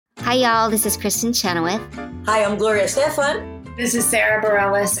Hi, y'all. This is Kristen Chenoweth. Hi, I'm Gloria Stefan. This is Sarah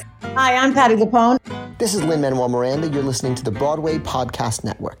Bareilles. Hi, I'm Patti LuPone. This is Lin-Manuel Miranda. You're listening to the Broadway Podcast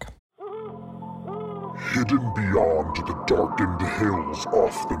Network. Hidden beyond the darkened hills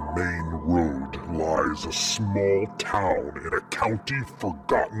off the main road lies a small town in a county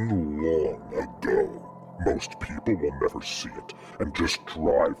forgotten long ago. Most people will never see it and just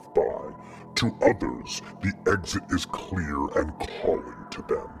drive by. To others, the exit is clear and calling to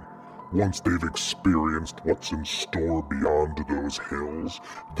them. Once they've experienced what's in store beyond those hills,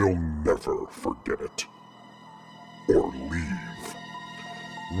 they'll never forget it. Or leave.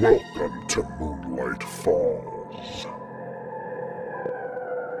 Welcome to Moonlight Falls.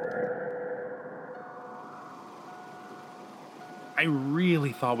 I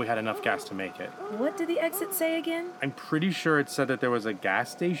really thought we had enough gas to make it. What did the exit say again? I'm pretty sure it said that there was a gas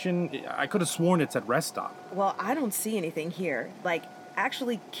station. I could have sworn it said rest stop. Well, I don't see anything here.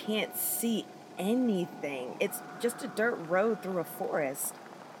 Actually can't see anything. It's just a dirt road through a forest.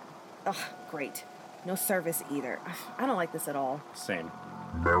 Ugh, great. No service either. I don't like this at all. Same.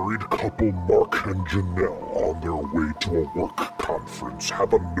 Married couple Mark and Janelle, on their way to a work conference,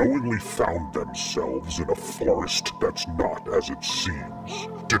 have unknowingly found themselves in a forest that's not as it seems.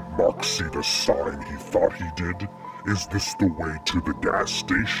 Did Mark see the sign he thought he did? Is this the way to the gas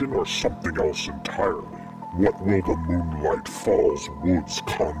station or something else entirely? What will the Moonlight Falls woods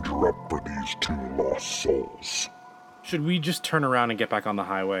conjure up for these two lost souls? Should we just turn around and get back on the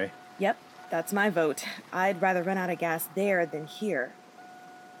highway? Yep, that's my vote. I'd rather run out of gas there than here.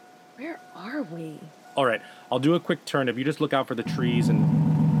 Where are we? All right, I'll do a quick turn if you just look out for the trees and...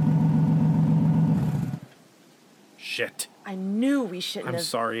 Shit. I knew we shouldn't have... I'm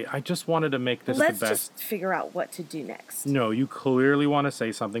sorry. I just wanted to make this the best. Let's just figure out what to do next. No, you clearly want to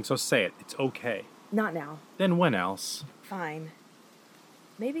say something, so say it. It's okay. Not now. Then when else? Fine.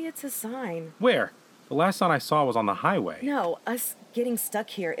 Maybe it's a sign. Where? The last sign I saw was on the highway. No, us getting stuck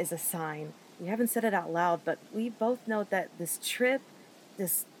here is a sign. We haven't said it out loud, but we both know that this trip,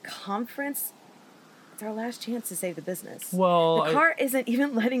 this conference, it's our last chance to save the business. Well, the car isn't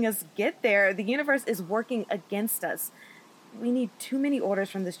even letting us get there. The universe is working against us. We need too many orders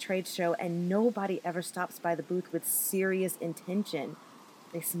from this trade show, and nobody ever stops by the booth with serious intention.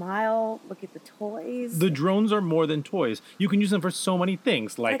 They smile, look at the toys. The drones are more than toys. You can use them for so many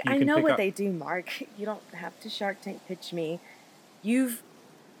things. Like you I can know pick what up... they do, Mark. You don't have to Shark Tank pitch me. We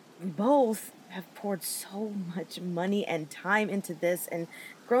both have poured so much money and time into this and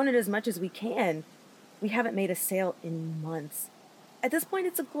grown it as much as we can. We haven't made a sale in months. At this point,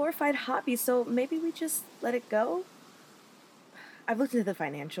 it's a glorified hobby, so maybe we just let it go? I've looked into the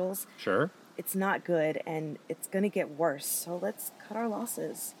financials. Sure. It's not good, and it's going to get worse, so let's cut our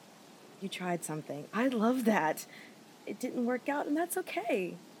losses. You tried something. I love that. It didn't work out, and that's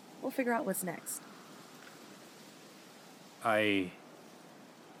okay. We'll figure out what's next. I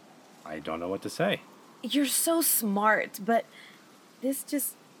don't know what to say. You're so smart, but this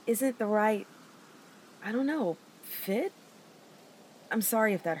just isn't the right, I don't know, fit? I'm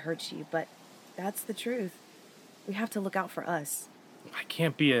sorry if that hurts you, but that's the truth. We have to look out for us.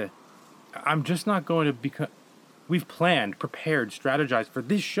 I'm just not going to become... We've planned, prepared, strategized for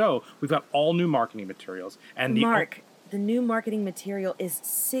this show. We've got all new marketing materials. And Mark, the new marketing material is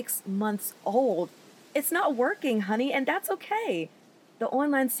 6 months old. It's not working, honey, and that's okay. The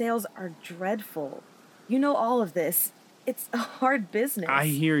online sales are dreadful. You know all of this. It's a hard business. I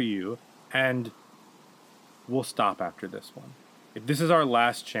hear you, and we'll stop after this one. If this is our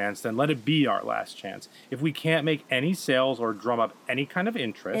last chance, then let it be our last chance. If we can't make any sales or drum up any kind of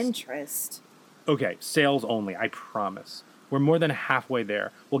interest... Okay, sales only, I promise. We're more than halfway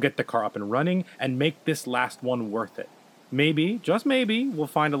there. We'll get the car up and running and make this last one worth it. Maybe, just maybe, we'll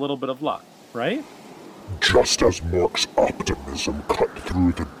find a little bit of luck, right? Just as Mark's optimism cut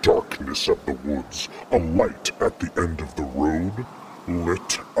through the darkness of the woods, a light at the end of the road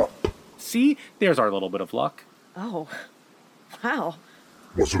lit up. See? There's our little bit of luck. Oh, wow.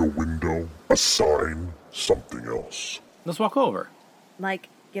 Was it a window, a sign, something else? Let's walk over. Like,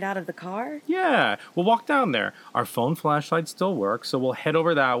 get out of the car? Yeah, we'll walk down there. Our phone flashlight still works, so we'll head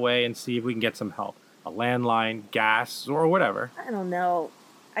over that way and see if we can get some help. A landline, gas, or whatever. I don't know.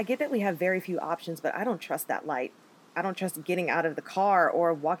 I get that we have very few options, but I don't trust that light. I don't trust getting out of the car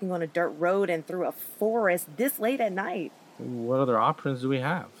or walking on a dirt road and through a forest this late at night. What other options do we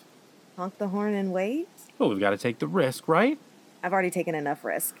have? Honk the horn and wait? Well, we've got to take the risk, right? I've already taken enough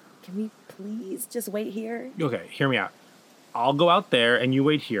risk. Can we please just wait here? Okay, hear me out. I'll go out there and you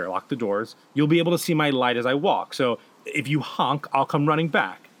wait here. Lock the doors. You'll be able to see my light as I walk. So if you honk, I'll come running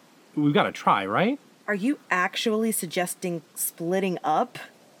back. We've got to try, right? Are you actually suggesting splitting up?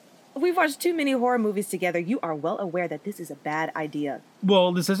 We've watched too many horror movies together. You are well aware that this is a bad idea.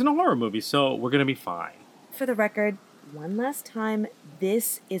 Well, this isn't a horror movie, so we're gonna be fine. For the record, one last time,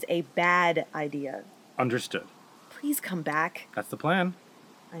 this is a bad idea. Understood. Please come back. That's the plan.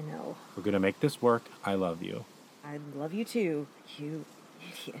 I know. We're gonna make this work. I love you. I love you too, you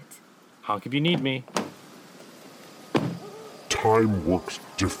idiot. Honk if you need me. Time works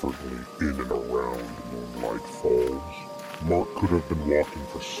differently in and around Moonlight Falls. Mark could have been walking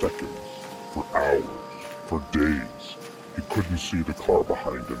for seconds, for hours, for days. He couldn't see the car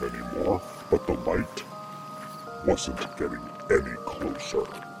behind him anymore, but the light wasn't getting any closer.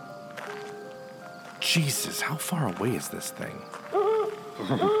 Jesus, how far away is this thing?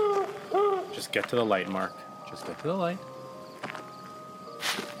 Just get to the light, Mark. Just get to the light.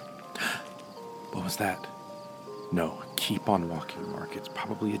 What was that? No, keep on walking, Mark. It's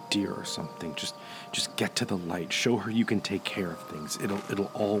probably a deer or something. Just get to the light. Show her you can take care of things.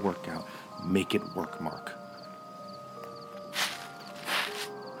 It'll all work out. Make it work, Mark.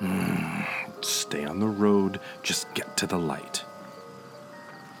 Stay on the road. Just get to the light.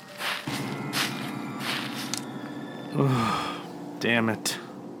 Damn it.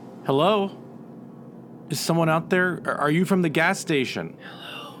 Hello? Is someone out there? Are you from the gas station?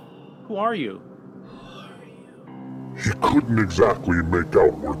 Hello. Who are you? He couldn't exactly make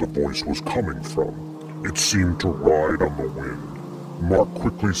out where the voice was coming from. It seemed to ride on the wind. Mark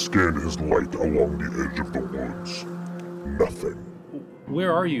quickly scanned his light along the edge of the woods. Nothing.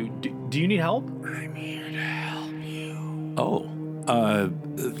 Where are you? Do you need help? I'm here to help you. Oh,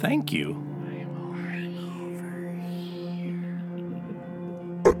 thank you.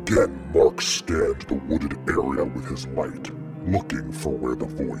 Again, Mark scanned the wooded area with his light, looking for where the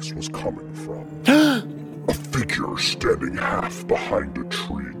voice was coming from. A figure standing half behind a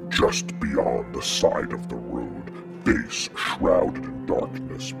tree just beyond the side of the road, face shrouded in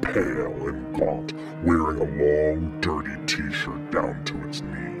darkness, pale and gaunt, wearing a long, dirty t-shirt down to its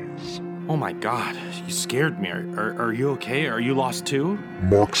knees. Oh my God, you scared me. Are you okay? Are you lost too?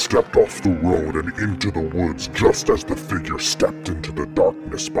 Mark stepped off the road and into the woods just as the figure stepped into the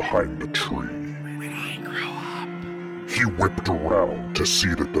darkness behind the tree. When I grow up. He whipped around to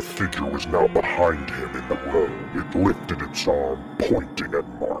see that the figure was now behind him in the road. It lifted its arm, pointing at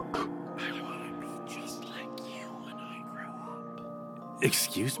Mark. I want to be just like you when I grow up.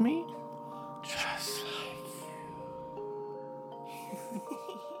 Excuse me? Just like you.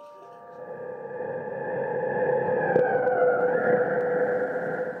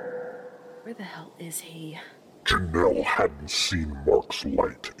 Where the hell is he? Janelle hadn't seen Mark's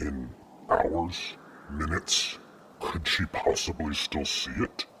light in hours, minutes. Could she possibly still see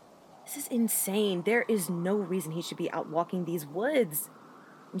it? This is insane. There is no reason he should be out walking these woods.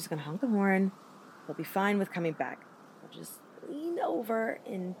 I'm just gonna honk the horn. He'll be fine with coming back. I'll just lean over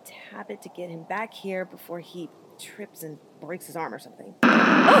and tap it to get him back here before he trips and breaks his arm or something.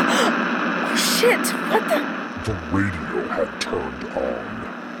 Oh shit! What the? The radio had turned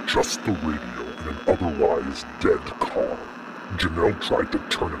on. Just the radio in an otherwise dead car. Janelle tried to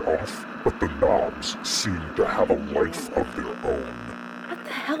turn it off, but the knobs seemed to have a life of their own. What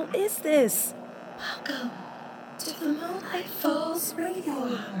the hell is this? Welcome to the Moonlight Falls Radio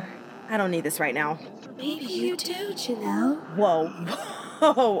Hour. I don't need this right now. Maybe you do, Janelle. Whoa.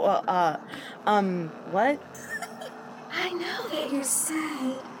 What? I know that you're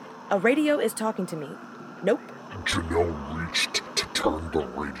sad. A radio is talking to me. Nope. Janelle reached to turn the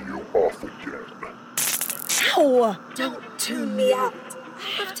radio off again. Ow! Don't tune me out. I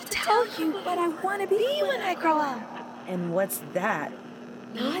have to tell you what I want to be when I grow up. And what's that?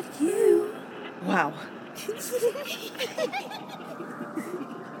 Not you. Wow.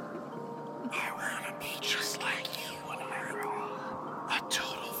 I want to be just like you when I grow up. A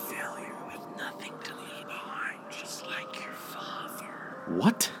total failure with nothing to leave behind, just like your father.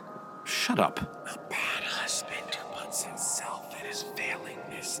 What? Shut up. A bad husband who puts himself and his failing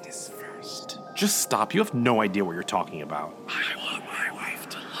business first. Just stop. You have no idea what you're talking about. I want my wife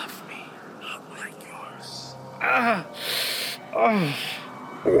to love me, not like yours.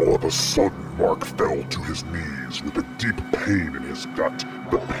 All of a sudden, Mark fell to his knees with a deep pain in his gut.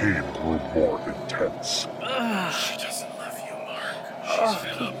 The pain grew more intense. She doesn't love you, Mark. She's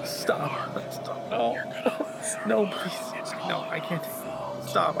fed up. Stop. No. No, please. No, I can't.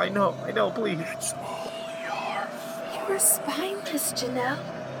 Stop. I know, please. It's all your fault. You're spineless, Janelle.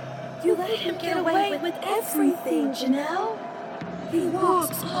 You let him get away with everything, Janelle. He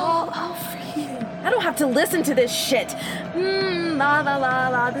walks all over you. I don't have to listen to this shit. La la la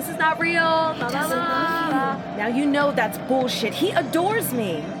la. This is not real. La la doesn't la love la. Now you know that's bullshit. He adores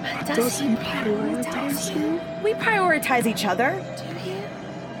me. But does he prioritize you? We prioritize each other. Do you?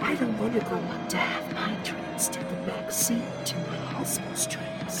 I don't want to grow up to have my dreams take the back seat to my husband's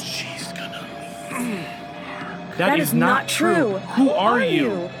dreams. She's gonna leave. That is not true. Who are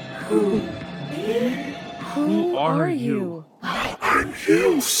you? Who? Who are you? I'm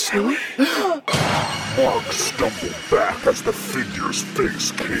you, silly. Mark stumbled back as the figure's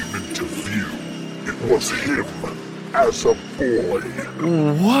face came into view. It was him, as a boy.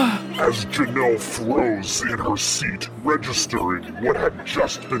 What? As Janelle froze in her seat, registering what had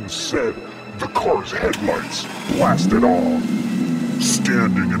just been said, the car's headlights blasted on.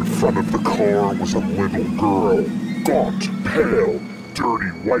 Standing in front of the car was a little girl, gaunt, pale,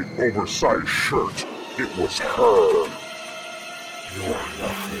 dirty white oversized shirt. It was her. You're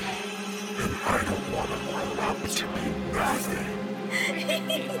nothing, and I don't want to grow up to be nothing.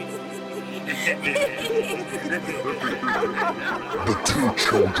 The two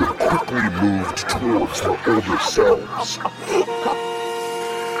children quickly moved towards their older selves.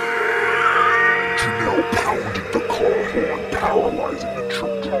 Janelle pounded the car horn, paralyzing the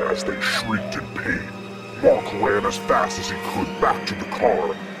children as they shrieked in pain. Mark ran as fast as he could back to the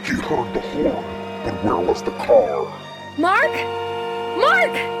car. He heard the horn, but where was the car? Mark!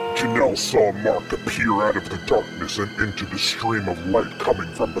 Mark! Janelle saw Mark appear out of the darkness and into the stream of light coming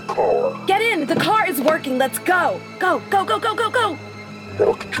from the car. Get in! The car is working! Let's go! Go, go, go, go, go, go!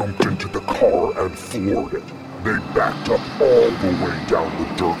 Mark jumped into the car and floored it. They backed up all the way down the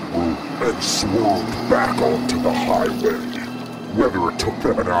dirt road and swerved back onto the highway. Whether it took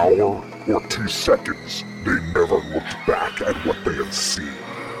them an hour or 2 seconds, they never looked back at what they had seen.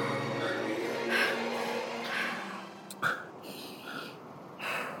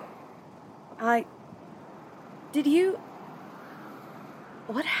 Did you...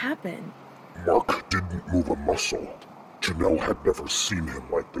 What happened? Mark didn't move a muscle. Janelle had never seen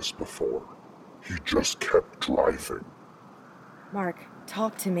him like this before. He just kept driving. Mark,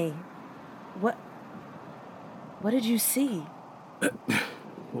 talk to me. What did you see?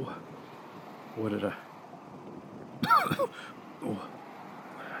 What did I...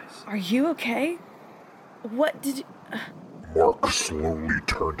 Are you okay? What did you... Mark slowly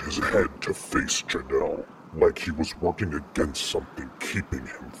turned his head to face Janelle, like he was working against something keeping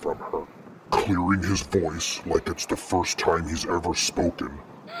him from her. Clearing his voice like it's the first time he's ever spoken.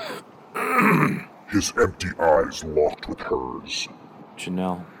 His empty eyes locked with hers.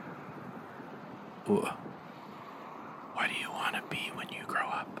 Janelle, what do you want to be when you grow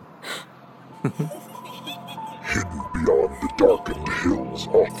up? Hidden beyond the darkened hills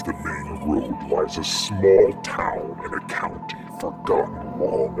off the main road lies a small town in a county forgotten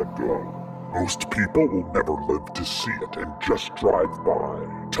long ago. Most people will never live to see it and just drive by.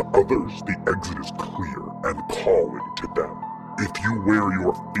 To others, the exit is clear and calling to them. If you wear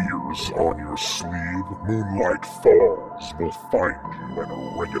your fears on your sleeve, Moonlight Falls will find you and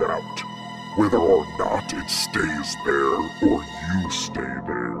ring it out. Whether or not it stays there or you stay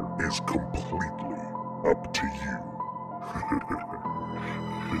there is completely up to you.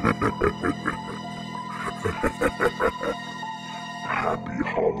 Happy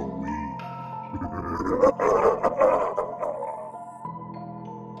Halloween.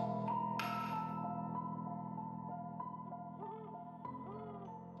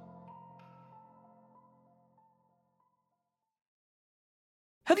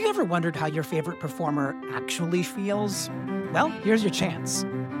 Have you ever wondered how your favorite performer actually feels? Well, here's your chance.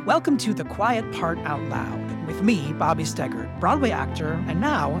 Welcome to The Quiet Part Out Loud with me, Bobby Steggert, Broadway actor and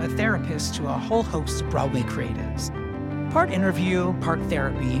now a therapist to a whole host of Broadway creatives. Part interview, part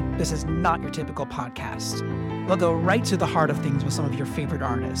therapy, this is not your typical podcast. We'll go right to the heart of things with some of your favorite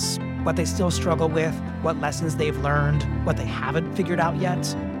artists, what they still struggle with, what lessons they've learned, what they haven't figured out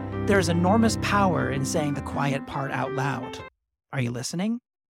yet. There's enormous power in saying the quiet part out loud. Are you listening?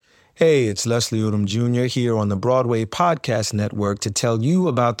 Hey, it's Leslie Odom Jr. here on the Broadway Podcast Network to tell you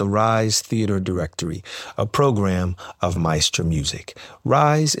about the Rise Theater Directory, a program of Maestro Music.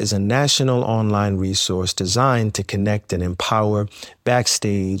 Rise is a national online resource designed to connect and empower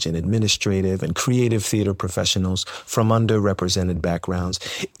backstage and administrative and creative theater professionals from underrepresented backgrounds.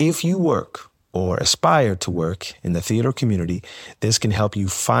 If you work or aspire to work in the theater community, this can help you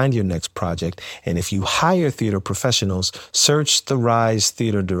find your next project. And if you hire theater professionals, search the Rise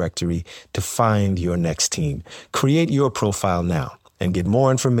Theater Directory to find your next team. Create your profile now and get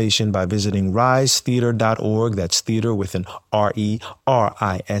more information by visiting risetheater.org. That's theater with an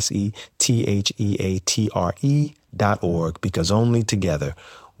RERISETHEATRE.org, because only together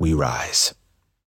we rise.